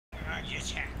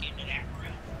just hack into that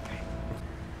room.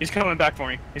 He's coming back for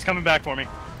me. He's coming back for me.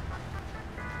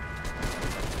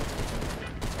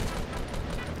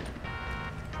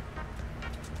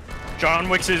 John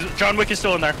Wick is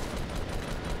still in there.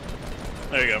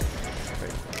 There you go.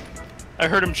 I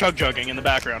heard him chug-jugging in the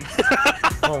background.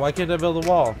 Oh, why can't I build a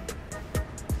wall?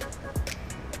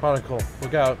 Chronicle,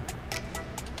 look out.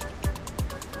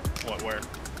 What, where?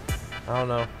 I don't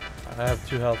know. I have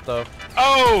 2 health though.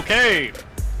 Okay!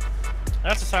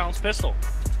 That's a silenced pistol.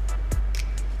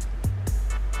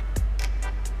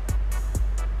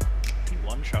 He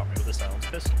one-shot me with a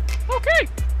silenced pistol. Okay!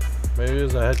 Maybe it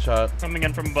was a headshot. Coming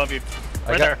in from above you.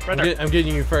 Right there. I'm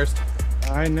getting you first.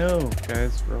 I know,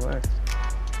 guys. Relax.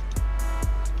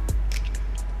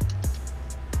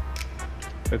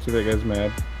 Bet you that guy's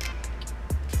mad.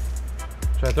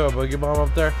 Should I throw a boogie bomb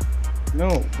up there?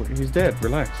 No, he's dead.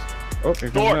 Relax. Oh, here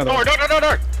Door!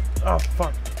 Oh,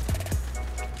 fuck.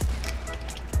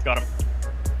 Got him.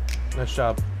 Nice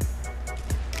job.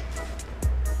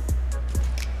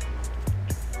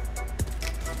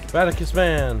 Vatiicus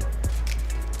man.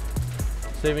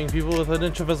 Saving people with an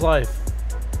inch of his life.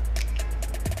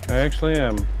 I actually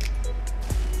am.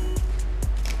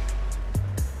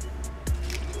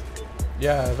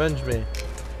 Yeah, avenge me.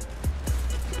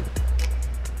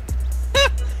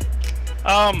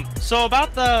 So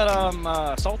about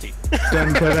that, salty.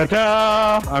 Dun, da, da,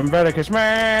 da. I'm Vatiicus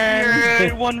man.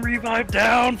 Yay, 1 revive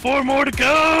down, 4 more to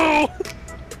go!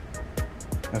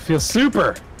 I feel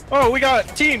super. Oh, we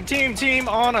got team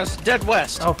on us, dead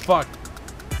west. Oh, fuck.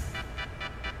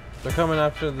 They're coming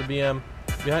after the BM.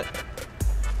 Behind.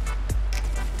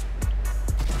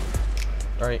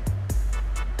 Alright.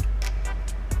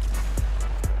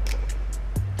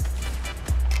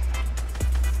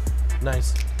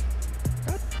 Nice.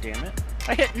 God damn it.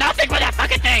 I hit nothing with that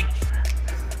fucking thing!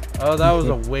 Oh, that was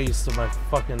a waste of my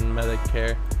fucking medic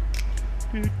care.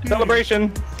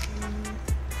 Celebration.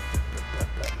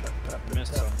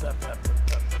 Missed some.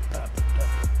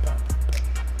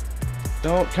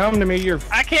 Don't come to me, you're...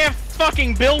 I can't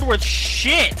fucking build with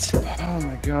shit! Oh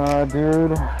my god,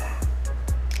 dude. I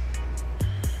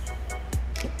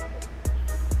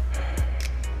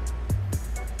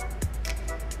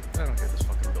don't get this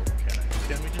fucking build mechanic.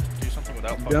 Can we just do something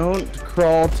without fucking Don't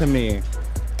crawl to me.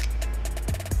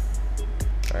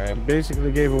 Alright,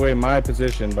 basically gave away my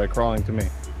position by crawling to me.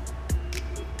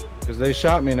 Because they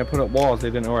shot me and I put up walls, they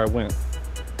didn't know where I went.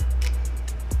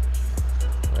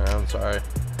 I'm sorry.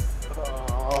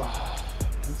 Oh,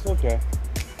 it's okay.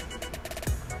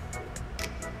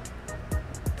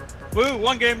 Woo,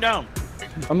 1 game down.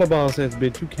 I'm a boss ass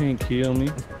bitch, you can't kill me.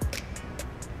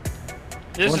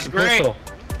 This What's is the great. pistol?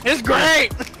 It's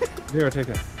great! Here, take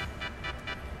it.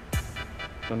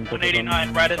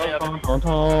 189, right at the other, Ton,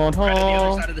 ton, right at the other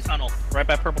ton. side of the tunnel. Right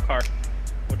by purple car.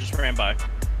 We just ran by.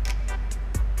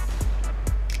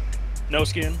 No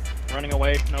skin, running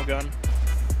away, no gun.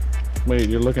 Wait,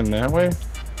 you're looking that way?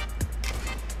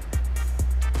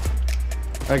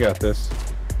 I got this.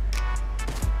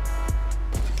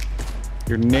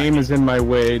 Your name is in my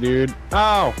way, dude.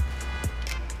 Ow!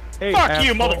 Hey, Fuck asshole.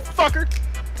 you, motherfucker!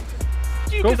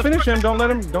 You Go get the finish fuck him. Don't let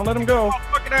him go. out of my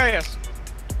fucking ass!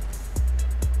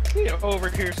 Get over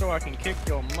here so I can kick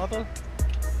your mother.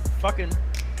 Fucking.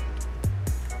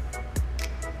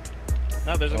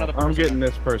 No, there's another person. I'm getting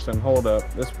this person. Hold up.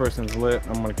 This person's lit.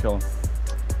 I'm gonna kill him.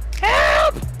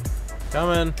 Help!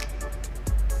 Coming.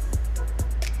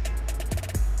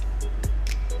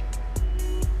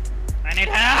 I need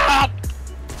help!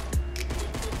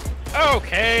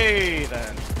 Okay,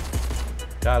 then.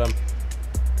 Got him.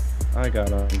 I got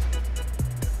him.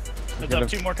 There's up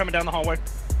 2 more coming down the hallway.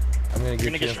 I'm gonna You're get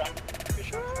gonna you. get shot. Get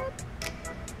shot.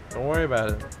 Don't worry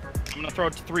about it. I'm gonna throw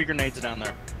 3 grenades down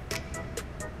there.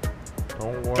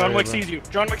 Don't worry. John Wick about sees you.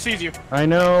 John Wick sees you. I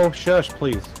know. Shush,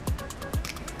 please.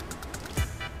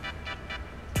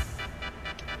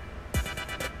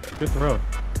 Good throw.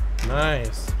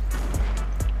 Nice.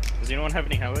 Does anyone have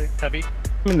any heavy?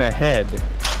 I'm in the head.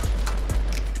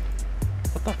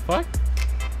 What the fuck?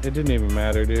 It didn't even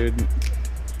matter, dude.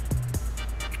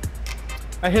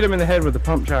 I hit him in the head with a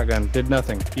pump shotgun. Did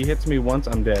nothing. He hits me once,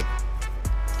 I'm dead.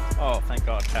 Oh, thank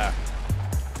God, tack.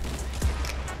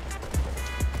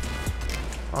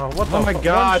 Oh, what the Oh my fuck?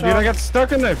 god, dude, I got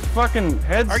stuck in the fucking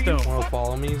headstone. Want to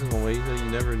follow me in a way that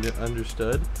you never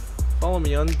understood? Follow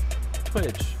me on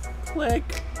Twitch. Click.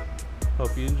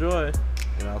 Hope you enjoy.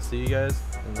 And I'll see you guys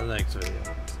in the next video.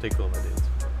 Stay cool, my dudes.